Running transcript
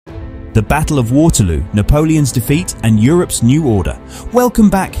The Battle of Waterloo, Napoleon's defeat, and Europe's new order. Welcome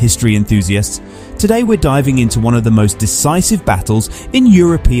back, history enthusiasts. Today we're diving into one of the most decisive battles in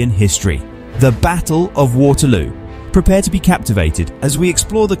European history, the Battle of Waterloo. Prepare to be captivated as we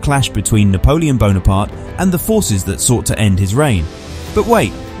explore the clash between Napoleon Bonaparte and the forces that sought to end his reign. But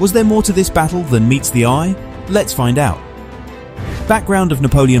wait, was there more to this battle than meets the eye? Let's find out. Background of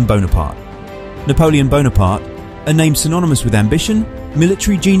Napoleon Bonaparte. Napoleon Bonaparte, a name synonymous with ambition,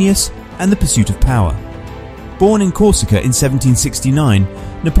 military genius, and the pursuit of power. Born in Corsica in 1769,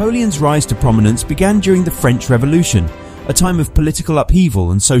 Napoleon's rise to prominence began during the French Revolution, a time of political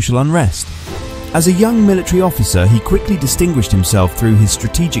upheaval and social unrest. As a young military officer, he quickly distinguished himself through his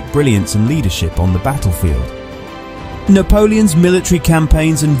strategic brilliance and leadership on the battlefield. Napoleon's military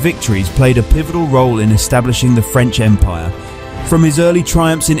campaigns and victories played a pivotal role in establishing the French Empire. From his early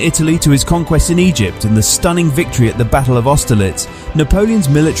triumphs in Italy to his conquests in Egypt and the stunning victory at the Battle of Austerlitz, Napoleon's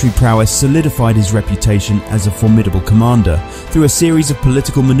military prowess solidified his reputation as a formidable commander. Through a series of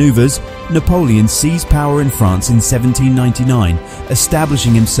political maneuvers, Napoleon seized power in France in 1799,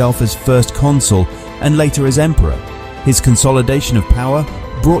 establishing himself as first consul and later as emperor. His consolidation of power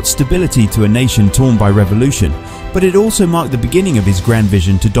brought stability to a nation torn by revolution, but it also marked the beginning of his grand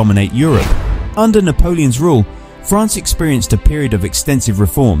vision to dominate Europe. Under Napoleon's rule, France experienced a period of extensive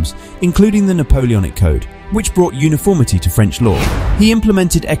reforms, including the Napoleonic Code, which brought uniformity to French law. He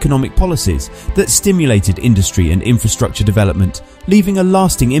implemented economic policies that stimulated industry and infrastructure development, leaving a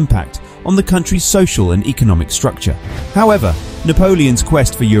lasting impact on the country's social and economic structure. However, Napoleon's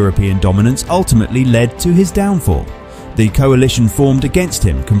quest for European dominance ultimately led to his downfall. The coalition formed against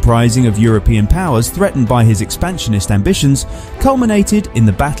him, comprising of European powers threatened by his expansionist ambitions, culminated in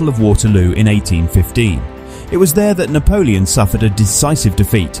the Battle of Waterloo in 1815. It was there that Napoleon suffered a decisive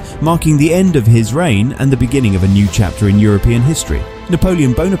defeat, marking the end of his reign and the beginning of a new chapter in European history.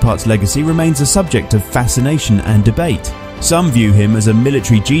 Napoleon Bonaparte's legacy remains a subject of fascination and debate. Some view him as a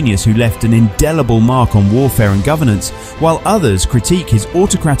military genius who left an indelible mark on warfare and governance, while others critique his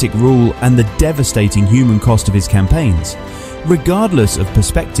autocratic rule and the devastating human cost of his campaigns. Regardless of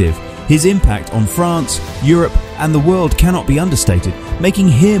perspective, his impact on France, Europe, and the world cannot be understated, making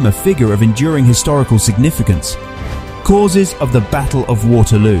him a figure of enduring historical significance. Causes of the Battle of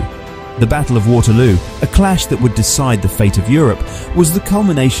Waterloo. The Battle of Waterloo, a clash that would decide the fate of Europe, was the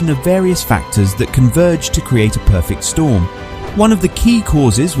culmination of various factors that converged to create a perfect storm. One of the key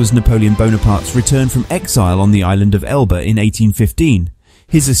causes was Napoleon Bonaparte's return from exile on the island of Elba in 1815.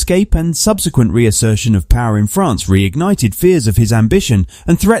 His escape and subsequent reassertion of power in France reignited fears of his ambition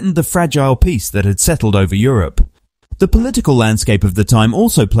and threatened the fragile peace that had settled over Europe. The political landscape of the time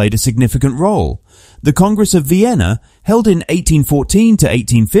also played a significant role. The Congress of Vienna, held in 1814 to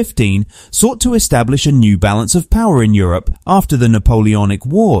 1815, sought to establish a new balance of power in Europe after the Napoleonic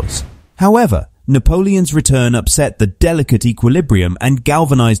Wars. However, Napoleon's return upset the delicate equilibrium and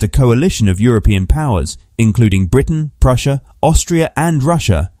galvanized a coalition of European powers, including Britain, Prussia, Austria, and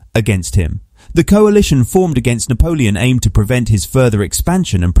Russia, against him. The coalition formed against Napoleon aimed to prevent his further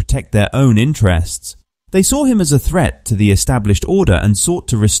expansion and protect their own interests. They saw him as a threat to the established order and sought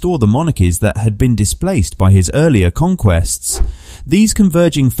to restore the monarchies that had been displaced by his earlier conquests. These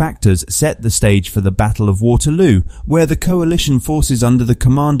converging factors set the stage for the Battle of Waterloo, where the coalition forces under the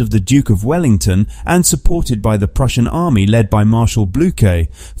command of the Duke of Wellington and supported by the Prussian army led by Marshal Blucher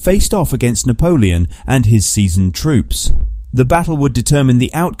faced off against Napoleon and his seasoned troops. The battle would determine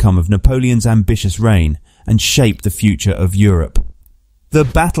the outcome of Napoleon's ambitious reign and shape the future of Europe. The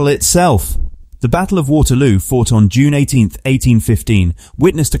battle itself. The Battle of Waterloo, fought on June 18, 1815,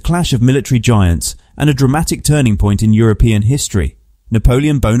 witnessed a clash of military giants and a dramatic turning point in European history.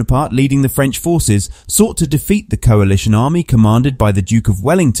 Napoleon Bonaparte, leading the French forces, sought to defeat the coalition army commanded by the Duke of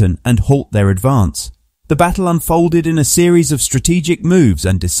Wellington and halt their advance. The battle unfolded in a series of strategic moves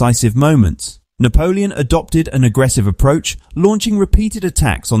and decisive moments. Napoleon adopted an aggressive approach, launching repeated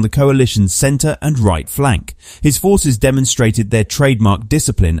attacks on the coalition's center and right flank. His forces demonstrated their trademark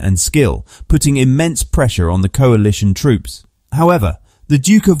discipline and skill, putting immense pressure on the coalition troops. However, the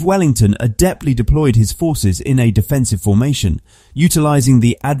Duke of Wellington adeptly deployed his forces in a defensive formation, utilizing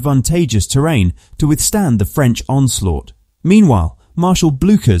the advantageous terrain to withstand the French onslaught. Meanwhile, Marshal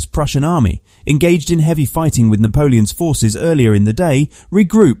Blucher's Prussian army, engaged in heavy fighting with Napoleon's forces earlier in the day,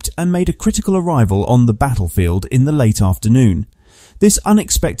 regrouped and made a critical arrival on the battlefield in the late afternoon. This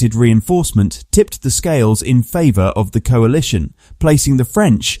unexpected reinforcement tipped the scales in favor of the coalition, placing the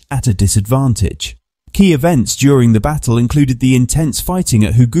French at a disadvantage. Key events during the battle included the intense fighting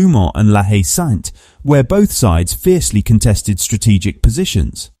at Hougoumont and La Haye-Sainte, where both sides fiercely contested strategic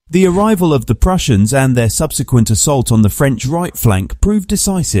positions. The arrival of the Prussians and their subsequent assault on the French right flank proved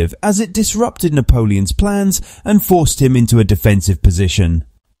decisive as it disrupted Napoleon's plans and forced him into a defensive position.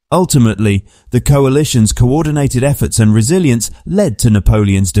 Ultimately, the coalition's coordinated efforts and resilience led to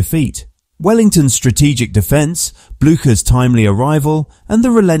Napoleon's defeat. Wellington's strategic defence, Blucher's timely arrival, and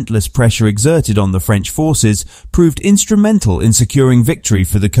the relentless pressure exerted on the French forces proved instrumental in securing victory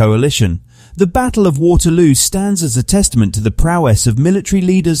for the coalition. The Battle of Waterloo stands as a testament to the prowess of military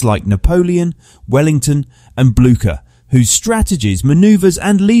leaders like Napoleon, Wellington, and Blucher, whose strategies, manoeuvres,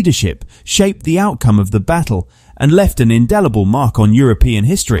 and leadership shaped the outcome of the battle and left an indelible mark on European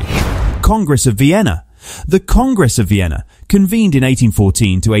history. Congress of Vienna. The Congress of Vienna, convened in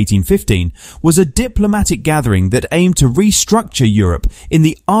 1814 to 1815, was a diplomatic gathering that aimed to restructure Europe in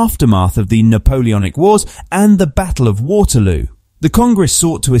the aftermath of the Napoleonic Wars and the Battle of Waterloo. The Congress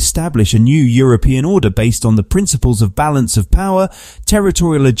sought to establish a new European order based on the principles of balance of power,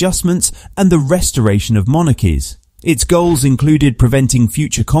 territorial adjustments, and the restoration of monarchies. Its goals included preventing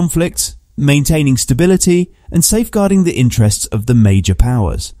future conflicts, maintaining stability, and safeguarding the interests of the major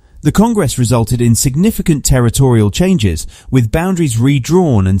powers. The Congress resulted in significant territorial changes, with boundaries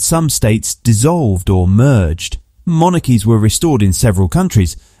redrawn and some states dissolved or merged. Monarchies were restored in several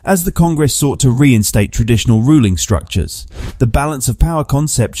countries, as the Congress sought to reinstate traditional ruling structures. The balance of power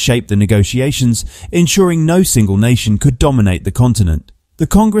concept shaped the negotiations, ensuring no single nation could dominate the continent. The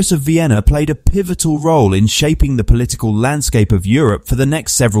Congress of Vienna played a pivotal role in shaping the political landscape of Europe for the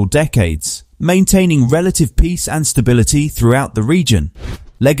next several decades, maintaining relative peace and stability throughout the region.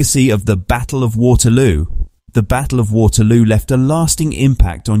 Legacy of the Battle of Waterloo. The Battle of Waterloo left a lasting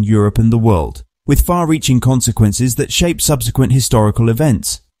impact on Europe and the world, with far-reaching consequences that shaped subsequent historical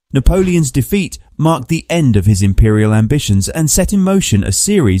events. Napoleon's defeat marked the end of his imperial ambitions and set in motion a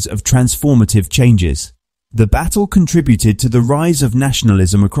series of transformative changes. The battle contributed to the rise of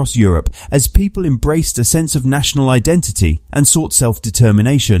nationalism across Europe as people embraced a sense of national identity and sought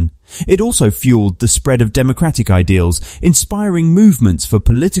self-determination. It also fueled the spread of democratic ideals, inspiring movements for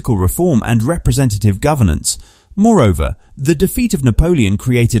political reform and representative governance. Moreover, the defeat of Napoleon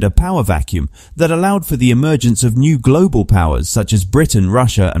created a power vacuum that allowed for the emergence of new global powers such as Britain,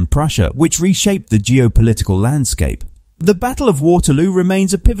 Russia, and Prussia, which reshaped the geopolitical landscape. The Battle of Waterloo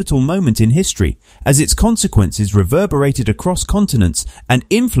remains a pivotal moment in history, as its consequences reverberated across continents and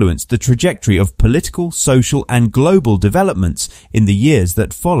influenced the trajectory of political, social, and global developments in the years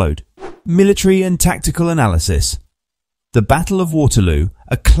that followed. Military and tactical analysis. The Battle of Waterloo,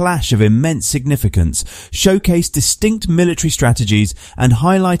 a clash of immense significance, showcased distinct military strategies and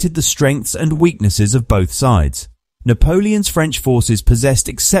highlighted the strengths and weaknesses of both sides. Napoleon's French forces possessed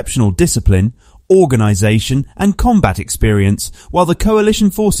exceptional discipline, organization, and combat experience, while the coalition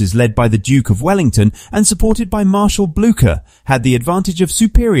forces led by the Duke of Wellington and supported by Marshal Blucher had the advantage of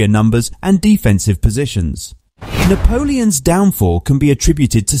superior numbers and defensive positions. Napoleon's downfall can be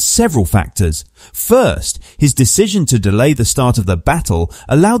attributed to several factors. First, his decision to delay the start of the battle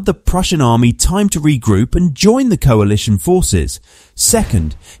allowed the Prussian army time to regroup and join the coalition forces.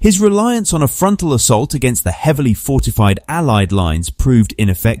 Second, his reliance on a frontal assault against the heavily fortified Allied lines proved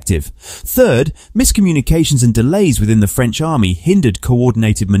ineffective. Third, miscommunications and delays within the French army hindered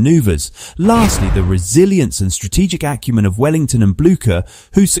coordinated maneuvers. Lastly, the resilience and strategic acumen of Wellington and Blucher,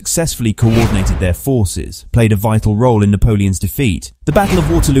 who successfully coordinated their forces, played a vital role in Napoleon's defeat. The Battle of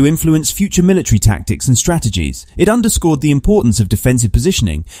Waterloo influenced future military tactics and strategies. It underscored the importance of defensive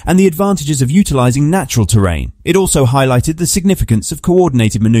positioning and the advantages of utilizing natural terrain. It also highlighted the significance of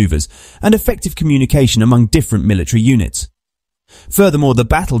coordinated maneuvers and effective communication among different military units. Furthermore, the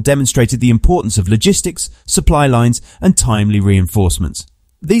battle demonstrated the importance of logistics, supply lines, and timely reinforcements.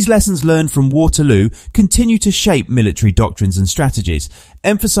 These lessons learned from Waterloo continue to shape military doctrines and strategies,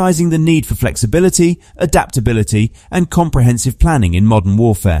 emphasizing the need for flexibility, adaptability, and comprehensive planning in modern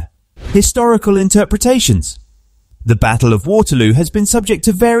warfare. Historical interpretations. The Battle of Waterloo has been subject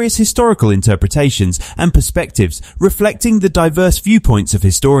to various historical interpretations and perspectives, reflecting the diverse viewpoints of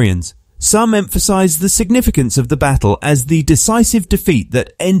historians. Some emphasize the significance of the battle as the decisive defeat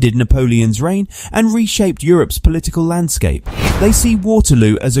that ended Napoleon's reign and reshaped Europe's political landscape. They see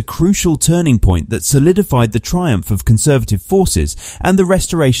Waterloo as a crucial turning point that solidified the triumph of conservative forces and the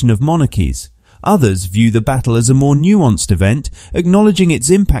restoration of monarchies. Others view the battle as a more nuanced event, acknowledging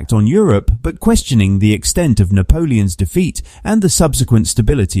its impact on Europe but questioning the extent of Napoleon's defeat and the subsequent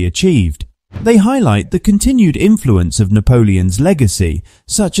stability achieved. They highlight the continued influence of Napoleon's legacy,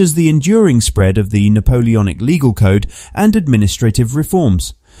 such as the enduring spread of the Napoleonic legal code and administrative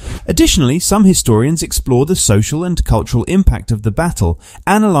reforms. Additionally, some historians explore the social and cultural impact of the battle,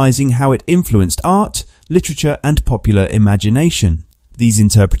 analyzing how it influenced art, literature, and popular imagination. These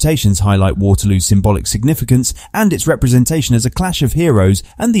interpretations highlight Waterloo's symbolic significance and its representation as a clash of heroes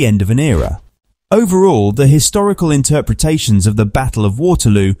and the end of an era. Overall, the historical interpretations of the Battle of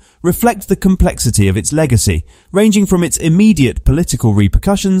Waterloo reflect the complexity of its legacy, ranging from its immediate political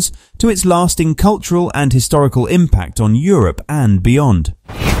repercussions to its lasting cultural and historical impact on Europe and beyond.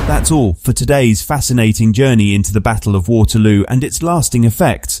 That's all for today's fascinating journey into the Battle of Waterloo and its lasting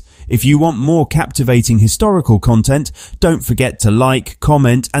effects. If you want more captivating historical content, don't forget to like,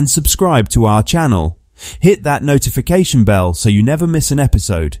 comment, and subscribe to our channel. Hit that notification bell so you never miss an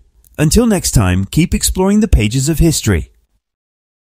episode. Until next time, keep exploring the pages of history.